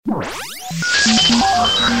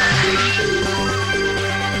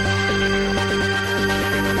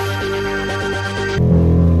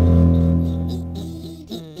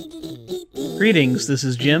Greetings, this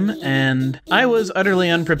is Jim, and I was utterly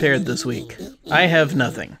unprepared this week. I have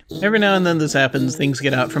nothing. Every now and then this happens, things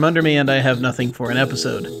get out from under me, and I have nothing for an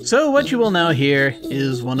episode. So what you will now hear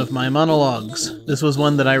is one of my monologues. This was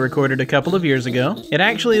one that I recorded a couple of years ago. It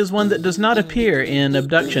actually is one that does not appear in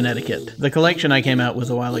Abduction Etiquette, the collection I came out with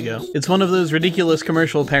a while ago. It's one of those ridiculous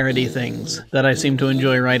commercial parody things that I seem to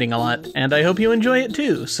enjoy writing a lot, and I hope you enjoy it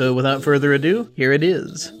too, so without further ado, here it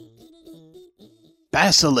is.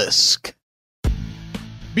 Basilisk.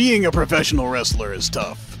 Being a professional wrestler is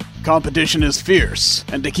tough. Competition is fierce,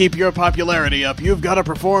 and to keep your popularity up, you've got to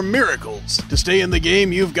perform miracles. To stay in the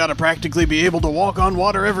game, you've got to practically be able to walk on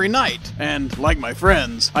water every night. And, like my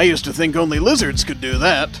friends, I used to think only lizards could do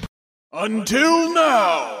that. Until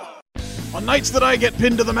now! On nights that I get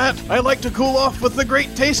pinned to the mat, I like to cool off with the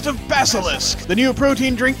great taste of Basilisk, the new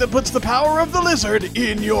protein drink that puts the power of the lizard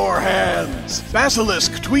in your hands.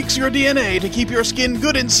 Basilisk tweaks your DNA to keep your skin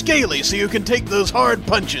good and scaly so you can take those hard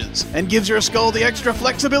punches, and gives your skull the extra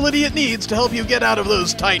flexibility it needs to help you get out of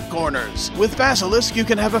those tight corners. With Basilisk, you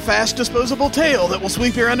can have a fast, disposable tail that will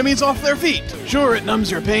sweep your enemies off their feet. Sure, it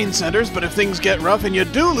numbs your pain centers, but if things get rough and you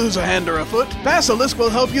do lose a hand or a foot, Basilisk will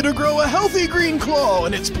help you to grow a healthy green claw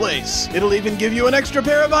in its place. It'll even give you an extra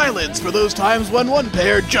pair of eyelids for those times when one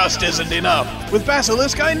pair just isn't enough. With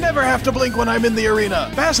Basilisk, I never have to blink when I'm in the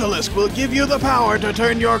arena. Basilisk will give you the power to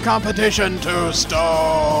turn your competition to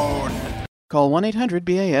stone. Call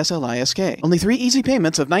 1-800-BASLISK. Only 3 easy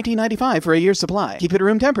payments of $19.95 for a year's supply. Keep it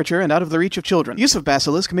room temperature and out of the reach of children. Use of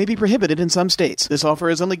Basilisk may be prohibited in some states. This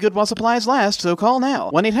offer is only good while supplies last, so call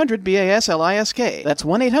now. 1-800-BASLISK. That's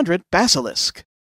 1-800-BASILISK.